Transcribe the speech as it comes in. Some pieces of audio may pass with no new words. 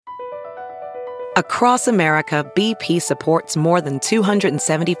Across America, BP supports more than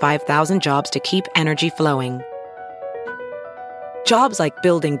 275,000 jobs to keep energy flowing. Jobs like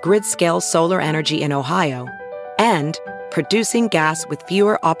building grid-scale solar energy in Ohio and producing gas with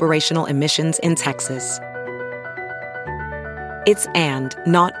fewer operational emissions in Texas. It's and,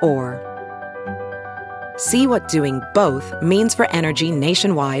 not or. See what doing both means for energy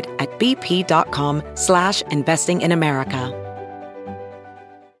nationwide at bp.com/investing in America.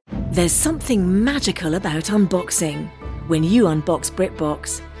 There's something magical about unboxing. When you unbox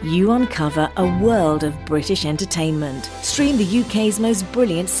BritBox, you uncover a world of British entertainment. Stream the UK's most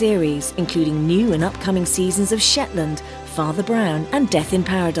brilliant series, including new and upcoming seasons of Shetland, Father Brown and Death in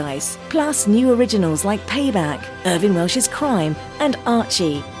Paradise. Plus new originals like Payback, Irving Welsh's Crime and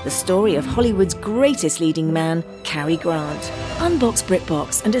Archie, the story of Hollywood's greatest leading man, Cary Grant. Unbox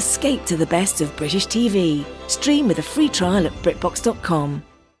BritBox and escape to the best of British TV. Stream with a free trial at BritBox.com.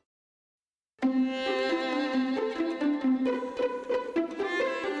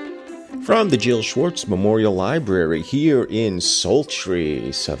 From the Jill Schwartz Memorial Library here in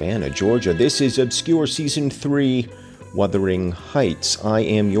sultry Savannah, Georgia, this is Obscure Season 3, Wuthering Heights. I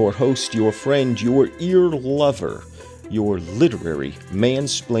am your host, your friend, your ear lover, your literary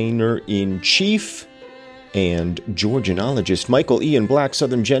mansplainer-in-chief, and Georgianologist, Michael Ian Black,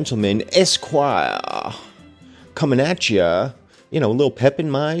 Southern Gentleman, Esquire. Coming at ya, a little pep in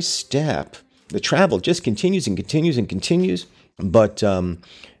my step. The travel just continues and continues and continues, but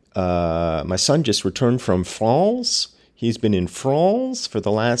my son just returned from France. He's been in France for the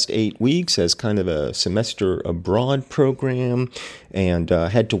last 8 weeks as kind of a semester abroad program, and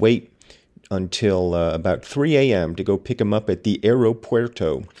had to wait until about 3 a.m. to go pick him up at the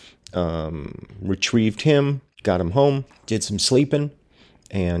aeropuerto. Retrieved him, got him home, did some sleeping,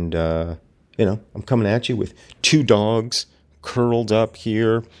 and, I'm coming at you with 2 dogs curled up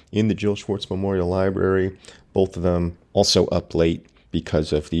here in the Jill Schwartz Memorial Library, both of them also up late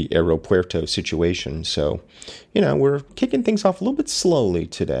because of the aeropuerto situation. So, we're kicking things off a little bit slowly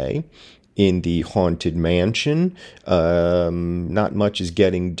today in the Haunted Mansion. Not much is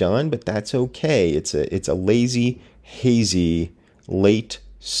getting done, but that's okay. It's a lazy, hazy, late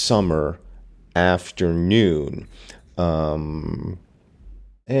summer afternoon.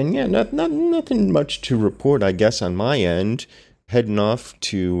 Nothing much to report, I guess, on my end. Heading off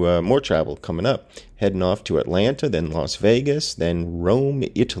to more travel coming up. Heading off to Atlanta, then Las Vegas, then Rome,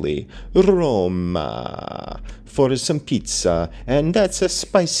 Italy. Roma for some pizza, and that's a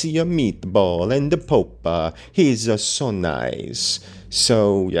spicier meatball, and the Pope, he's so nice.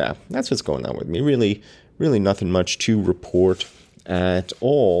 So, yeah, that's what's going on with me. Really nothing much to report at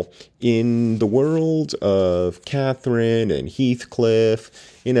all. In the world of Catherine and Heathcliff,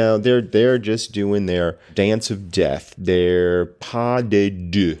 they're just doing their dance of death, their pas de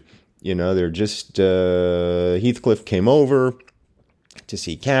deux. They're just, Heathcliff came over to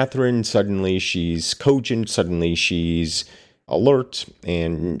see Catherine. Suddenly she's cogent, suddenly she's alert,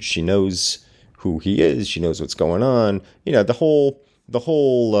 and she knows who he is, she knows what's going on. The whole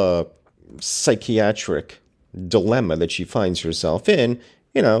psychiatric dilemma that she finds herself in,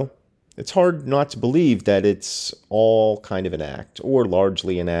 it's hard not to believe that it's all kind of an act, or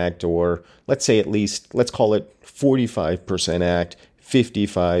largely an act, or let's call it 45% act,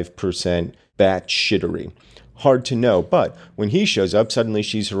 55% batshittery. Hard to know, but when he shows up, suddenly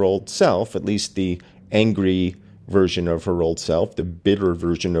she's her old self, at least the angry version of her old self, the bitter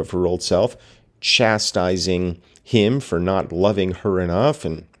version of her old self, chastising him for not loving her enough,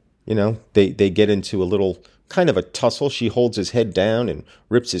 and, they get into a little kind of a tussle. She holds his head down and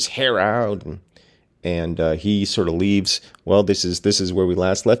rips his hair out, and he sort of leaves. Well, this is where we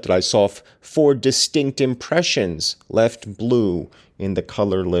last left it. I saw 4 distinct impressions, left blue in the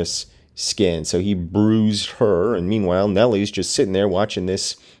colorless skin. So he bruised her, and meanwhile, Nellie's just sitting there watching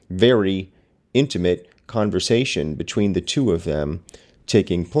this very intimate conversation between the two of them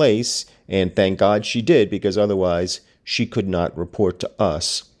taking place, and thank God she did, because otherwise she could not report to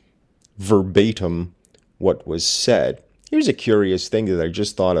us verbatim what was said. Here's a curious thing that I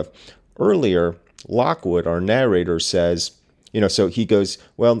just thought of. Earlier, Lockwood, our narrator, says, so he goes,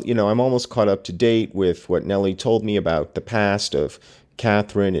 well, I'm almost caught up to date with what Nellie told me about the past of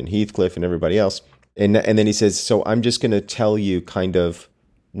Catherine and Heathcliff and everybody else. And then he says, so I'm just going to tell you kind of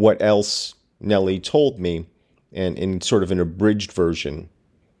what else Nellie told me, and in sort of an abridged version,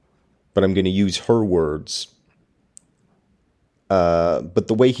 but I'm going to use her words. But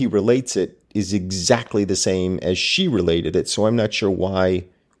the way he relates it is exactly the same as she related it, so I'm not sure why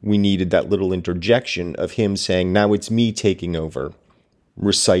we needed that little interjection of him saying, now it's me taking over,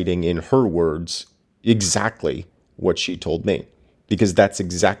 reciting in her words exactly what she told me. because that's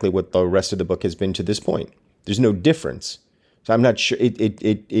exactly what the rest of the book has been to this point. There's no difference. So I'm not sure.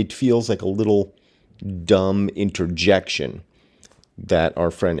 It feels like a little dumb interjection that our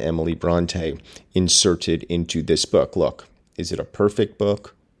friend Emily Bronte inserted into this book. Look, is it a perfect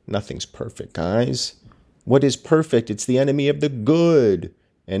book? Nothing's perfect, guys. What is perfect? It's the enemy of the good.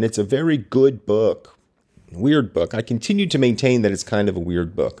 And it's a very good book. Weird book. I continue to maintain that it's kind of a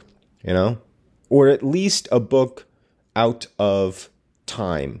weird book, or at least a book out of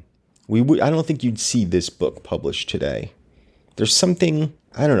time. I don't think you'd see this book published today. There's something,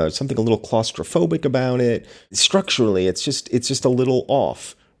 I don't know, something a little claustrophobic about it. Structurally, it's just a little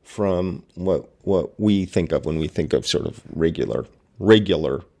off from what we think of when we think of sort of regular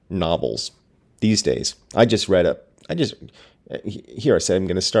novels these days. I said I'm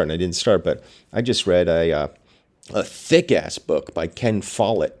going to start, and I didn't start, but I just read a thick-ass book by Ken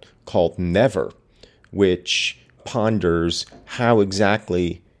Follett called Never, which ponders how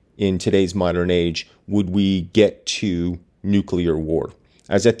exactly in today's modern age would we get to nuclear war.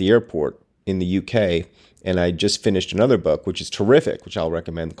 I was at the airport in the UK, and I just finished another book, which is terrific, which I'll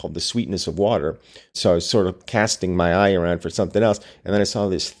recommend, called The Sweetness of Water. So I was sort of casting my eye around for something else, and then I saw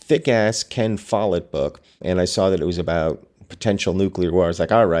this thick-ass Ken Follett book, and I saw that it was about potential nuclear war. I was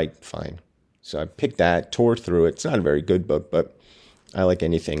like, all right, fine. So I picked that, tore through it. It's not a very good book, but I like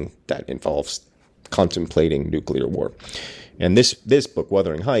anything that involves contemplating nuclear war. And this book,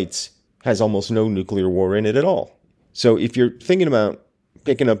 Wuthering Heights, has almost no nuclear war in it at all. So if you're thinking about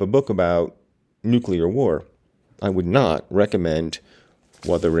picking up a book about nuclear war, I would not recommend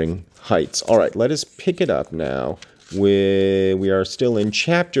Wuthering Heights. All right, let us pick it up now. We are still in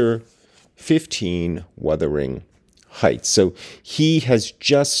chapter 15, Wuthering Heights. So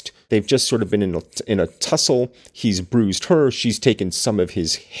they've just sort of been in a tussle. He's bruised her. She's taken some of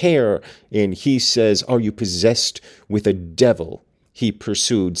his hair, and he says, "Are you possessed with a devil?" He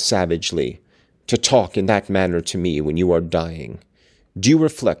pursued savagely, "to talk in that manner to me when you are dying. Do you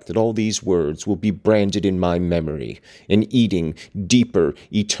reflect that all these words will be branded in my memory and eating deeper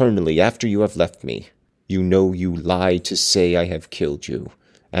eternally after you have left me? You know you lie to say I have killed you.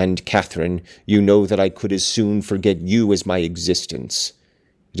 And, Catherine, you know that I could as soon forget you as my existence.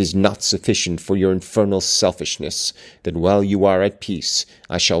 It is not sufficient for your infernal selfishness that while you are at peace,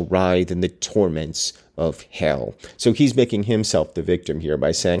 I shall writhe in the torments of hell." So he's making himself the victim here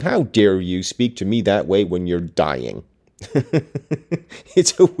by saying, how dare you speak to me that way when you're dying?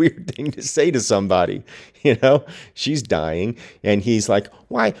 It's a weird thing to say to somebody, She's dying, and he's like,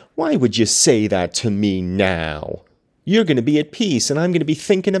 why would you say that to me now? You're going to be at peace, and I'm going to be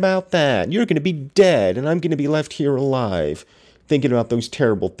thinking about that. You're going to be dead, and I'm going to be left here alive, thinking about those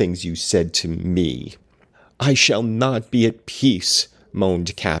terrible things you said to me. "I shall not be at peace,"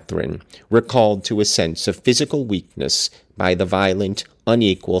 moaned Catherine, recalled to a sense of physical weakness by the violent,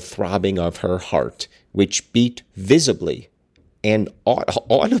 unequal throbbing of her heart, which beat visibly and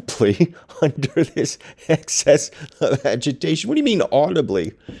audibly under this excess of agitation. What do you mean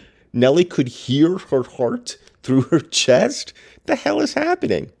audibly? Nellie could hear her heart through her chest? The hell is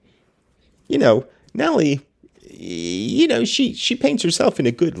happening? Nellie, she paints herself in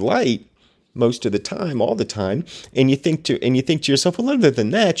a good light most of the time, all the time, and you think to yourself, well, other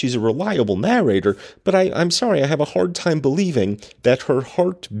than that, she's a reliable narrator. But I'm sorry, I have a hard time believing that her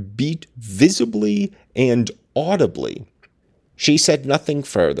heart beat visibly and audibly. She said nothing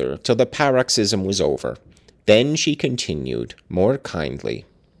further till the paroxysm was over. Then she continued, more kindly,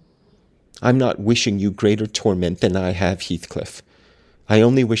 "I'm not wishing you greater torment than I have, Heathcliff. I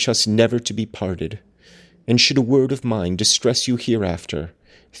only wish us never to be parted. And should a word of mine distress you hereafter,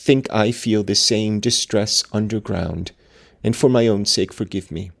 think I feel the same distress underground, and for my own sake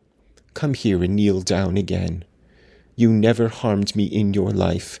forgive me. Come here and kneel down again. You never harmed me in your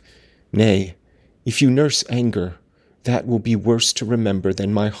life. Nay, if you nurse anger, that will be worse to remember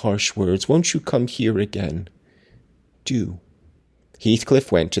than my harsh words. Won't you come here again? Do."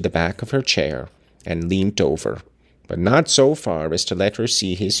 Heathcliff went to the back of her chair and leant over, but not so far as to let her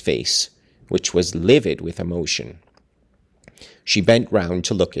see his face, which was livid with emotion. She bent round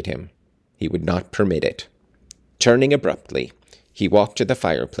to look at him. He would not permit it. Turning abruptly, he walked to the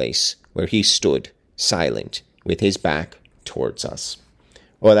fireplace, where he stood, silent, with his back towards us.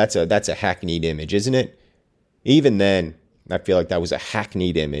 Well, that's a hackneyed image, isn't it? Even then, I feel like that was a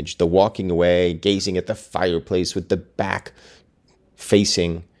hackneyed image. The walking away, gazing at the fireplace with the back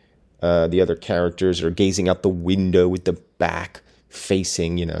facing the other characters, or gazing out the window with the back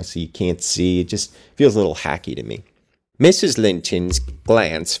facing, so you can't see. It just feels a little hacky to me. Mrs. Linton's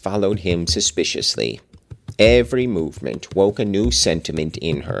glance followed him suspiciously. Every movement woke a new sentiment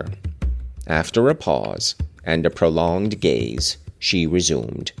in her. After a pause and a prolonged gaze, she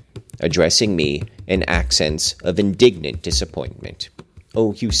resumed, addressing me in accents of indignant disappointment.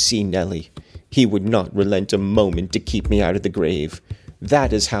 "Oh, you see, Nellie, he would not relent a moment to keep me out of the grave.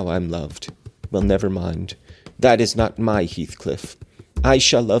 That is how I'm loved. Well, never mind. That is not my Heathcliff. I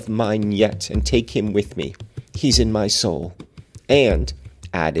shall love mine yet and take him with me. He's in my soul. And,"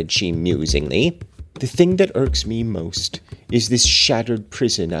 added she musingly, "the thing that irks me most is this shattered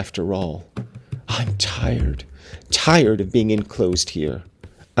prison after all. I'm tired of being enclosed here.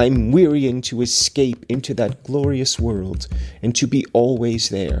 I'm wearying to escape into that glorious world and to be always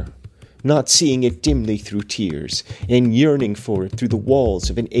there, not seeing it dimly through tears and yearning for it through the walls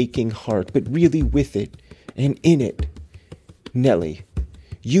of an aching heart, but really with it and in it. Nellie,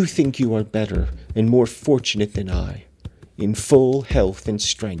 you think you are better and more fortunate than I. In full health and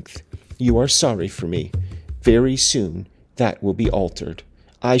strength, you are sorry for me. Very soon that will be altered.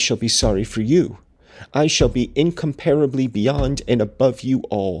 I shall be sorry for you. I shall be incomparably beyond and above you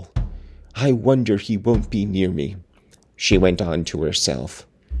all. I wonder he won't be near me," she went on to herself.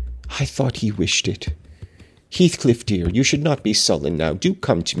 "I thought he wished it. Heathcliff, dear, you should not be sullen now. Do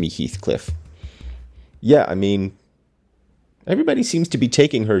come to me, Heathcliff." Yeah, I mean, everybody seems to be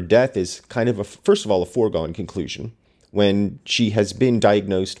taking her death as kind of, first of all, a foregone conclusion when she has been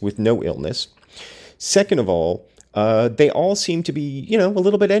diagnosed with no illness. Second of all, they all seem to be, a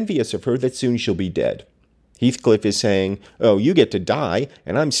little bit envious of her that soon she'll be dead. Heathcliff is saying, "Oh, you get to die,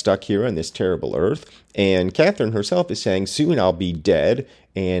 and I'm stuck here on this terrible earth." And Catherine herself is saying, "Soon I'll be dead,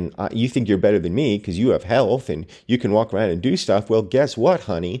 and you think you're better than me because you have health and you can walk around and do stuff. Well, guess what,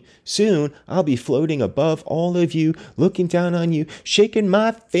 honey? Soon I'll be floating above all of you, looking down on you, shaking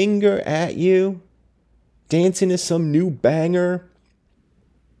my finger at you, dancing to some new banger."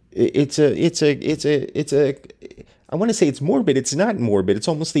 I want to say it's morbid. It's not morbid. It's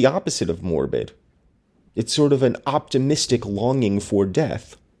almost the opposite of morbid. It's sort of an optimistic longing for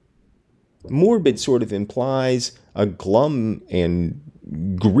death. Morbid sort of implies a glum and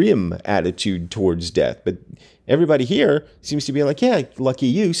grim attitude towards death. But everybody here seems to be like, "Yeah, lucky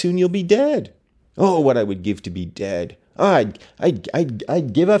you, soon you'll be dead. Oh, what I would give to be dead. I'd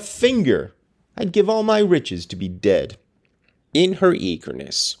give a finger. I'd give all my riches to be dead." In her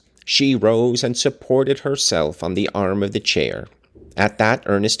eagerness, she rose and supported herself on the arm of the chair. At that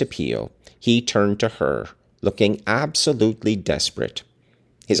earnest appeal, he turned to her, looking absolutely desperate.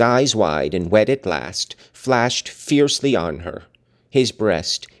 His eyes, wide and wet at last, flashed fiercely on her. His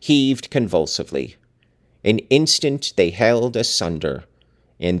breast heaved convulsively. An instant they held asunder,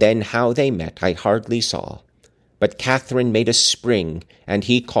 and then how they met I hardly saw. But Catherine made a spring, and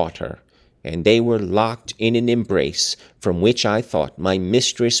he caught her, and they were locked in an embrace from which I thought my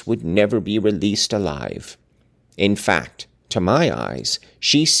mistress would never be released alive. In fact, to my eyes,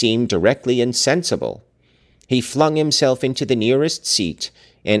 she seemed directly insensible. He flung himself into the nearest seat,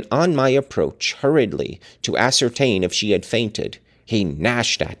 and on my approach hurriedly to ascertain if she had fainted, he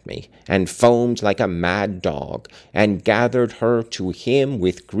gnashed at me and foamed like a mad dog, and gathered her to him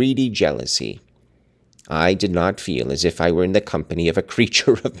with greedy jealousy. I did not feel as if I were in the company of a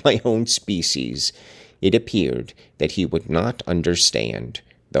creature of my own species. It appeared that he would not understand,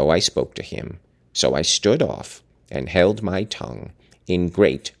 though I spoke to him, so I stood off and held my tongue in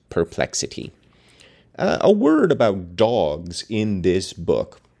great perplexity. A word about dogs in this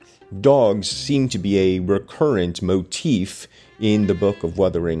book. Dogs seem to be a recurrent motif in the Book of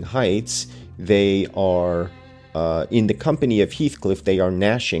Wuthering Heights. They are, in the company of Heathcliff, they are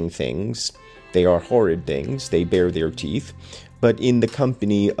gnashing things. They are horrid things. They bare their teeth. But in the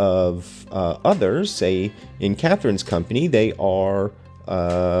company of others, say in Catherine's company, they are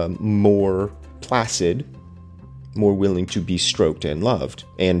more placid, more willing to be stroked and loved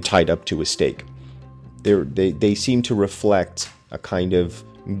and tied up to a stake. They seem to reflect a kind of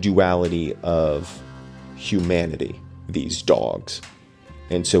duality of humanity, these dogs.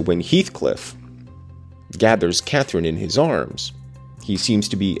 And so when Heathcliff gathers Catherine in his arms, he seems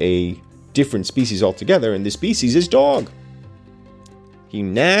to be a different species altogether, and the species is dog. He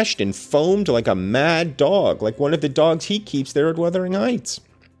gnashed and foamed like a mad dog, like one of the dogs he keeps there at Wuthering Heights.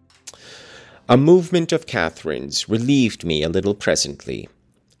 A movement of Catherine's relieved me a little presently.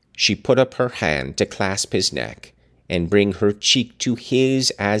 She put up her hand to clasp his neck and bring her cheek to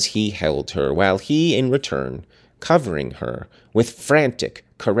his as he held her, while he, in return, covering her with frantic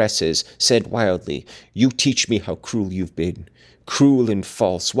caresses, said wildly, "You teach me how cruel you've been. Cruel and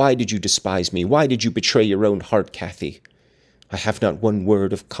false. Why did you despise me? Why did you betray your own heart, Cathy? I have not one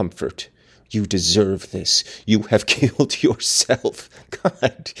word of comfort. You deserve this. You have killed yourself.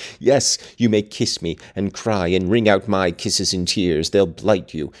 God, yes, you may kiss me and cry and wring out my kisses and tears. They'll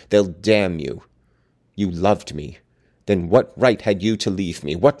blight you. They'll damn you. You loved me. Then what right had you to leave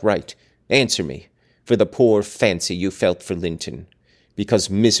me? What right? Answer me, for the poor fancy you felt for Linton. Because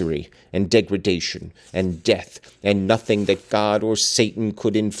misery and degradation and death and nothing that God or Satan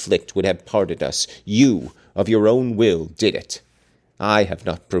could inflict would have parted us. You, of your own will, did it. I have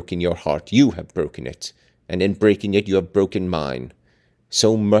not broken your heart. You have broken it. And in breaking it, you have broken mine.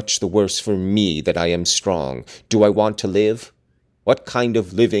 So much the worse for me that I am strong. Do I want to live? What kind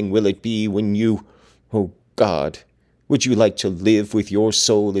of living will it be when you... Oh, God, would you like to live with your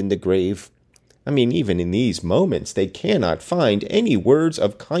soul in the grave? I mean, even in these moments, they cannot find any words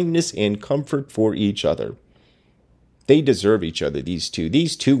of kindness and comfort for each other. They deserve each other, these two.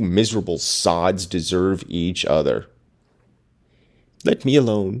 These two miserable sods deserve each other. Let me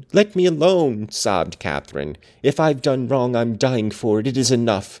alone, sobbed Catherine. If I've done wrong, I'm dying for it. It is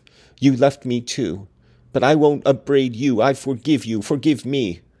enough. You left me too. But I won't upbraid you. I forgive you. Forgive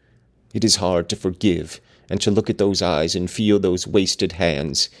me. It is hard to forgive, and to look at those eyes and feel those wasted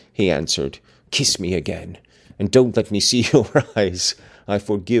hands, he answered. Kiss me again, and don't let me see your eyes. I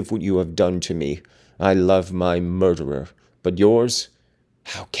forgive what you have done to me. I love my murderer. But yours?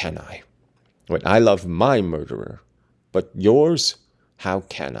 How can I? Wait, I love my murderer. But yours? How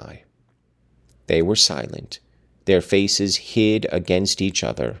can I? They were silent, their faces hid against each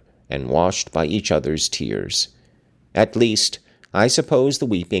other and washed by each other's tears. At least, I suppose the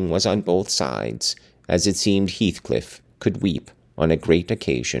weeping was on both sides, as it seemed Heathcliff could weep on a great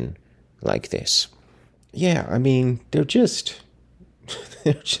occasion like this. Yeah, I mean, they're just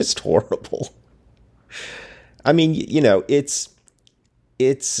horrible. I mean, you know, it's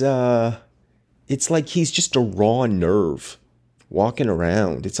like he's just a raw nerve walking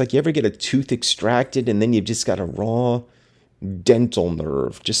around. It's like you ever get a tooth extracted and then you've just got a raw dental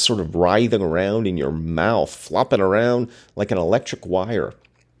nerve just sort of writhing around in your mouth, flopping around like an electric wire.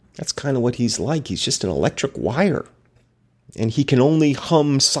 That's kind of what he's like. He's just an electric wire. And he can only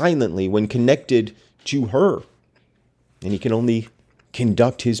hum silently when connected to her. And he can only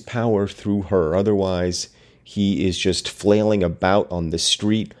conduct his power through her. Otherwise, he is just flailing about on the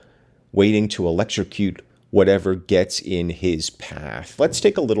street, waiting to electrocute whatever gets in his path. Let's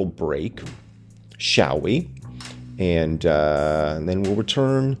take a little break, shall we? And then we'll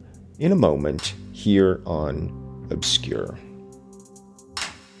return in a moment here on Obscure.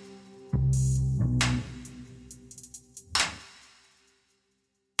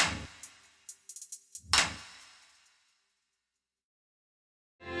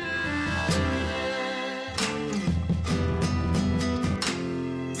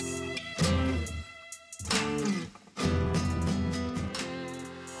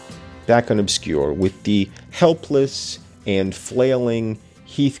 Back on Obscure with the helpless and flailing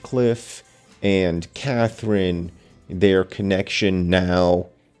Heathcliff and Catherine, their connection now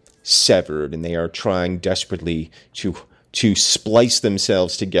severed, and they are trying desperately to splice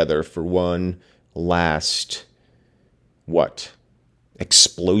themselves together for one last,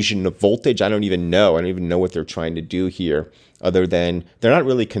 explosion of voltage? I don't even know what they're trying to do here, other than they're not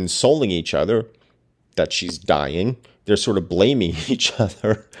really consoling each other that she's dying. They're sort of blaming each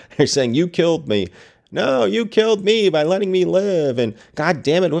other. They're saying, you killed me. No, you killed me by letting me live. And God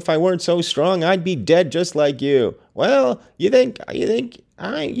damn it, if I weren't so strong, I'd be dead just like you. Well, you think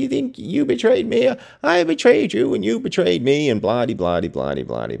you betrayed me. I betrayed you and you betrayed me, and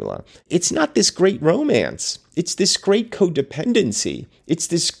blah-de-blah-de-blah-de-blah-de-blah. It's not this great romance. It's this great codependency. It's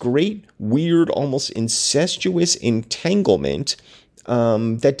this great, weird, almost incestuous entanglement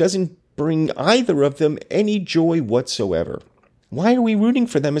that doesn't bring either of them any joy whatsoever. Why are we rooting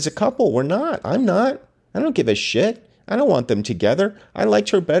for them as a couple? We're not. I'm not. I don't give a shit. I don't want them together. I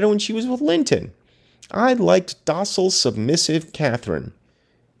liked her better when she was with Linton. I liked docile, submissive Catherine.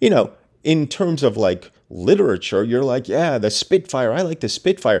 You know, in terms of like literature, you're like, yeah, the Spitfire. I like the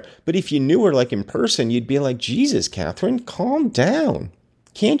Spitfire. But if you knew her like in person, you'd be like, Jesus, Catherine, calm down.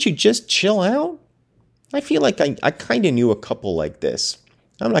 Can't you just chill out? I feel like I kind of knew a couple like this.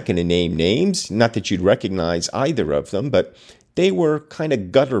 I'm not going to name names, not that you'd recognize either of them, but they were kind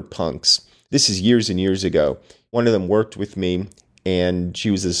of gutter punks. This is years and years ago. One of them worked with me, and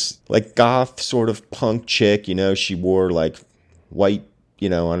she was this like goth sort of punk chick. You know, she wore like white,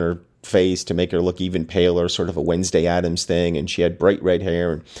 on her face to make her look even paler, sort of a Wednesday Addams thing. And she had bright red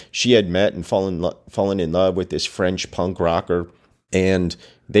hair, and she had met and fallen in love with this French punk rocker. And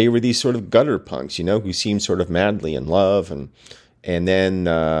they were these sort of gutter punks, who seemed sort of madly in love. And then,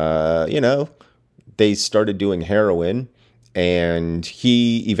 they started doing heroin, and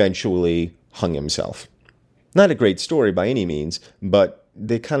he eventually hung himself. Not a great story by any means, but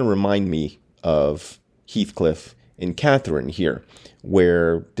they kind of remind me of Heathcliff and Catherine here,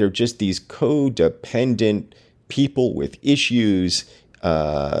 where they're just these codependent people with issues.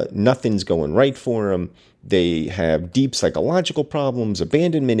 Nothing's going right for them. They have deep psychological problems,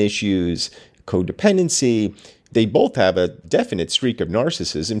 abandonment issues, codependency. They both have a definite streak of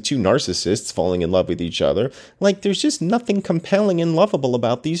narcissism, two narcissists falling in love with each other. Like, there's just nothing compelling and lovable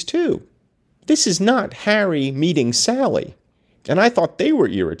about these two. This is not Harry meeting Sally. And I thought they were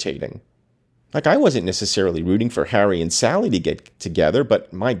irritating. Like, I wasn't necessarily rooting for Harry and Sally to get together,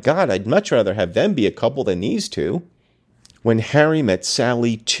 but my God, I'd much rather have them be a couple than these two. When Harry Met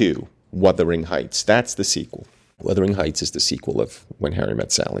Sally 2, Wuthering Heights. That's the sequel. Wuthering Heights is the sequel of When Harry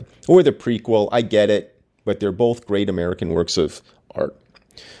Met Sally. Or the prequel, I get it, but they're both great American works of art.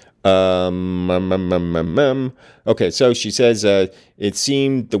 Okay, so she says, it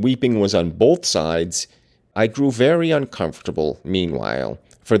seemed the weeping was on both sides. I grew very uncomfortable, meanwhile,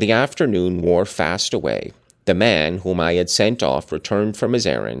 for the afternoon wore fast away. The man whom I had sent off returned from his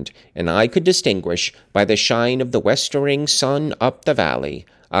errand, and I could distinguish, by the shine of the westering sun up the valley,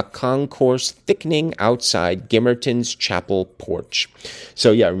 a concourse thickening outside Gimmerton's chapel porch.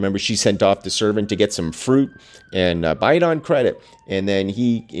 So yeah, remember she sent off the servant to get some fruit and buy it on credit. And then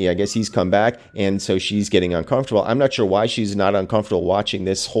I guess he's come back, and so she's getting uncomfortable. I'm not sure why she's not uncomfortable watching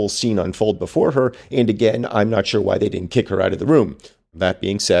this whole scene unfold before her. And again, I'm not sure why they didn't kick her out of the room. That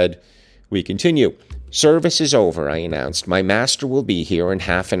being said, we continue. Service is over, I announced. My master will be here in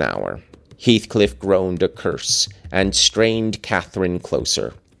half an hour. Heathcliff groaned a curse and strained Catherine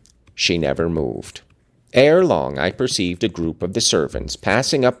closer. She never moved. Ere long, I perceived a group of the servants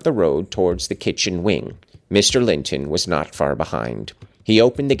passing up the road towards the kitchen wing. Mr. Linton was not far behind. He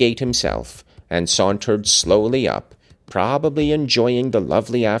opened the gate himself and sauntered slowly up, probably enjoying the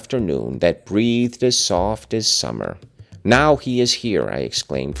lovely afternoon that breathed as soft as summer. Now he is here, I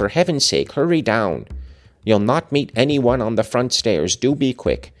exclaimed. For heaven's sake, hurry down. You'll not meet anyone on the front stairs. Do be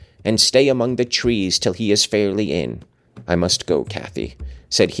quick, and stay among the trees till he is fairly in. I must go, Cathy,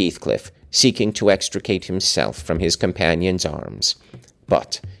 said Heathcliff, seeking to extricate himself from his companion's arms.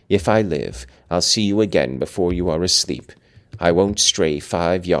 But if I live, I'll see you again before you are asleep. I won't stray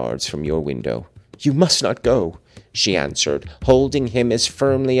 5 yards from your window. You must not go, she answered, holding him as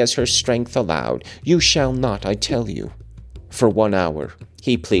firmly as her strength allowed. You shall not, I tell you. For 1 hour,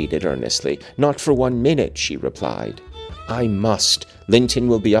 he pleaded earnestly. Not for 1 minute, she replied. I must. Linton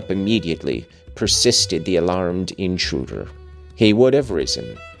will be up immediately, persisted the alarmed intruder. He would have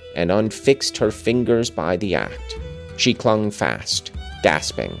risen and unfixed her fingers by the act. She clung fast,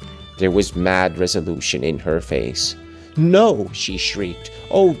 gasping. There was mad resolution in her face. No, she shrieked.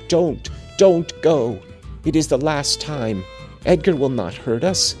 Oh, don't go. It is the last time. Edgar will not hurt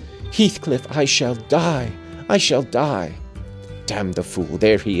us. Heathcliff, I shall die. Damn the fool,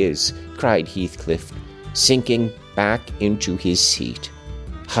 there he is, cried Heathcliff, sinking back into his seat.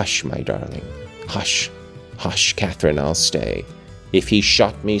 Hush, my darling. Hush, Catherine, I'll stay. If he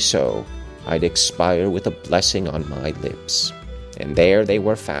shot me so, I'd expire with a blessing on my lips. And there they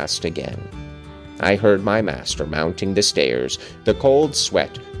were fast again. I heard my master mounting the stairs. The cold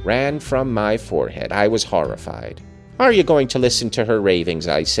sweat ran from my forehead. I was horrified. Are you going to listen to her ravings?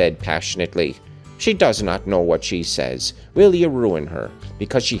 I said passionately. She does not know what she says. Will you ruin her,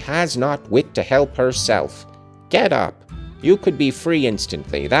 because she has not wit to help herself? Get up. You could be free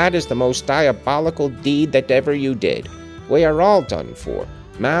instantly. That is the most diabolical deed that ever you did. We are all done for,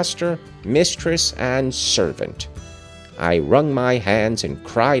 master, mistress, and servant. I wrung my hands and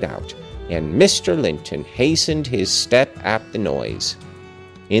cried out, and Mr. Linton hastened his step at the noise.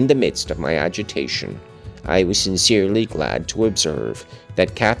 In the midst of my agitation, I was sincerely glad to observe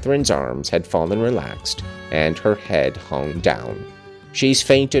that Catherine's arms had fallen relaxed, and her head hung down. She's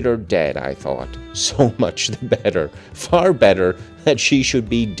fainted or dead, I thought. So much the better. Far better that she should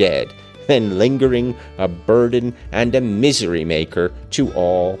be dead than lingering, a burden and a misery maker to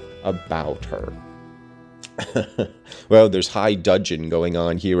all about her. Well, there's high dudgeon going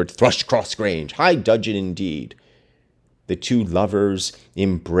on here at Thrushcross Grange. High dudgeon indeed. The two lovers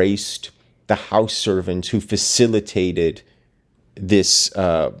embraced the house servant who facilitated this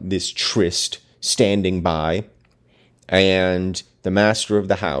tryst standing by, and the master of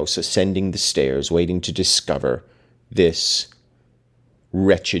the house ascending the stairs, waiting to discover this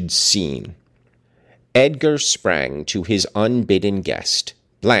wretched scene. Edgar sprang to his unbidden guest,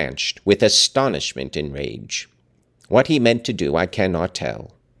 blanched with astonishment and rage. What he meant to do I cannot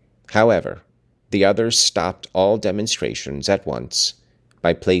tell. However, the others stopped all demonstrations at once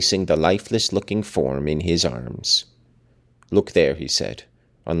by placing the lifeless-looking form in his arms. Look there, he said.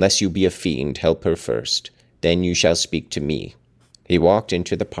 Unless you be a fiend, help her first. Then you shall speak to me. He walked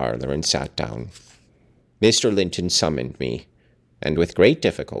into the parlor and sat down. Mr. Linton summoned me, and with great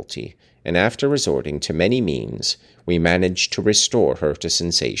difficulty, and after resorting to many means, we managed to restore her to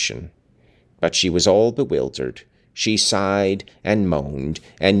sensation. But she was all bewildered. She sighed and moaned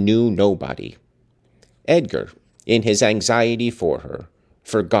and knew nobody. Edgar, in his anxiety for her,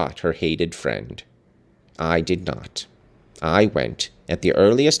 forgot her hated friend. I did not. I went, at the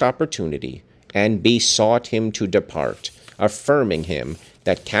earliest opportunity, and besought him to depart, affirming him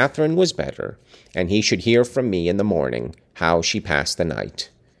that Catherine was better, and he should hear from me in the morning how she passed the night.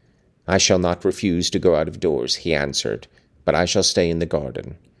 I shall not refuse to go out of doors, he answered, but I shall stay in the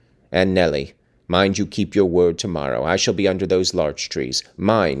garden. And Nellie, mind you keep your word tomorrow. I shall be under those larch trees.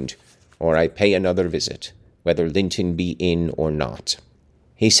 Mind, or I pay another visit, whether Linton be in or not.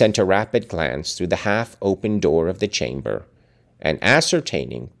 He sent a rapid glance through the half-open door of the chamber, and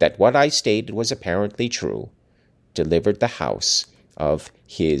ascertaining that what I stated was apparently true, delivered the house of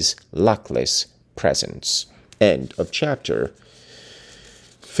his luckless presence. End of chapter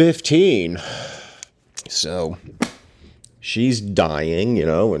 15. So, she's dying,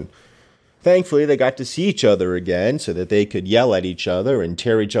 and thankfully they got to see each other again so that they could yell at each other and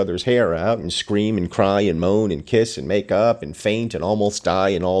tear each other's hair out and scream and cry and moan and kiss and make up and faint and almost die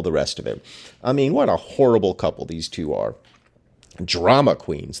and all the rest of it. I mean, what a horrible couple these two are. Drama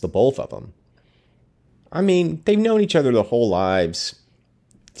queens, the both of them. I mean, they've known each other their whole lives.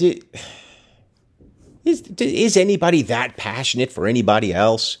 Is anybody that passionate for anybody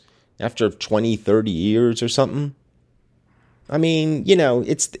else after 20, 30 years or something? I mean,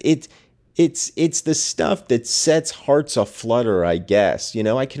 it's the stuff that sets hearts aflutter, I guess.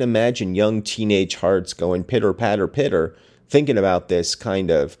 I can imagine young teenage hearts going pitter, patter, pitter, thinking about this kind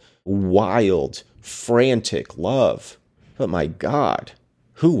of wild, frantic love. But my God,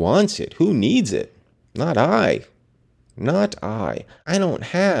 who wants it? Who needs it? Not I. Not I. I don't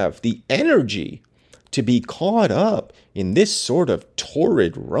have the energy to be caught up in this sort of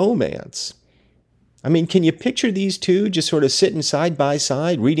torrid romance. I mean, can you picture these two just sort of sitting side by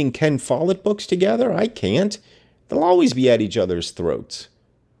side reading Ken Follett books together? I can't. They'll always be at each other's throats.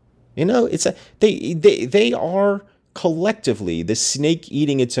 They are collectively the snake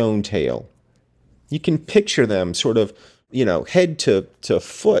eating its own tail. You can picture them sort of, head to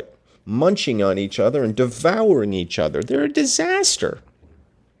foot, munching on each other and devouring each other. They're a disaster.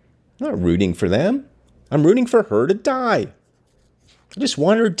 I'm not rooting for them. I'm rooting for her to die. I just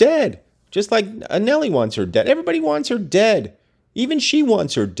want her dead. Just like Nellie wants her dead. Everybody wants her dead. Even she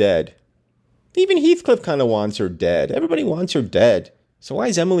wants her dead. Even Heathcliff kind of wants her dead. Everybody wants her dead. So why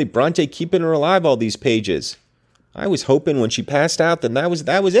is Emily Bronte keeping her alive all these pages? I was hoping when she passed out that was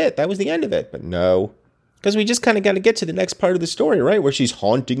it. That was the end of it. But no. Because we just kind of got to get to the next part of the story, right? Where she's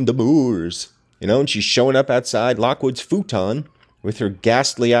haunting the moors. And she's showing up outside Lockwood's futon with her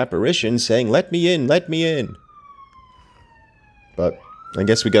ghastly apparition saying, "Let me in, let me in." But I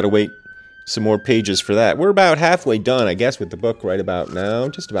guess we got to wait some more pages for that. We're about halfway done, I guess, with the book right about now.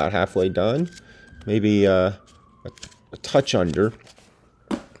 Just about halfway done. Maybe a touch under.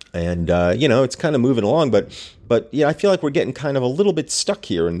 And, it's kind of moving along. But I feel like we're getting kind of a little bit stuck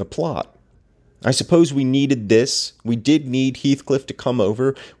here in the plot. I suppose we needed this. We did need Heathcliff to come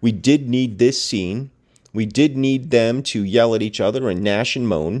over. We did need this scene. We did need them to yell at each other and gnash and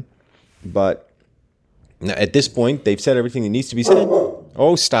moan. But at this point, they've said everything that needs to be said.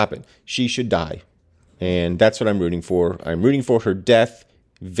 Oh, stop it. She should die. And that's what I'm rooting for. I'm rooting for her death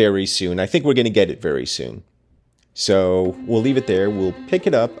very soon. I think we're going to get it very soon. So we'll leave it there. We'll pick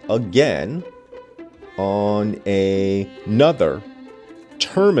it up again on another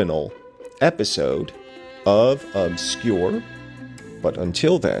terminal episode of Obscure. But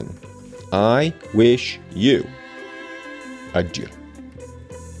until then, I wish you adieu.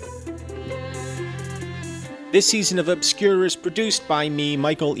 This season of Obscure is produced by me,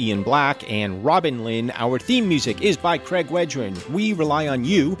 Michael Ian Black, and Robin Lynn. Our theme music is by Craig Wedren. We rely on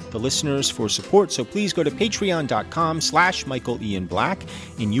you, the listeners, for support, so please go to patreon.com/Michael Ian Black,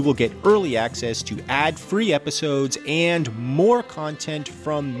 and you will get early access to ad-free episodes and more content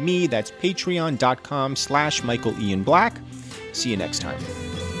from me. That's patreon.com/Michael Ian Black. See you next time.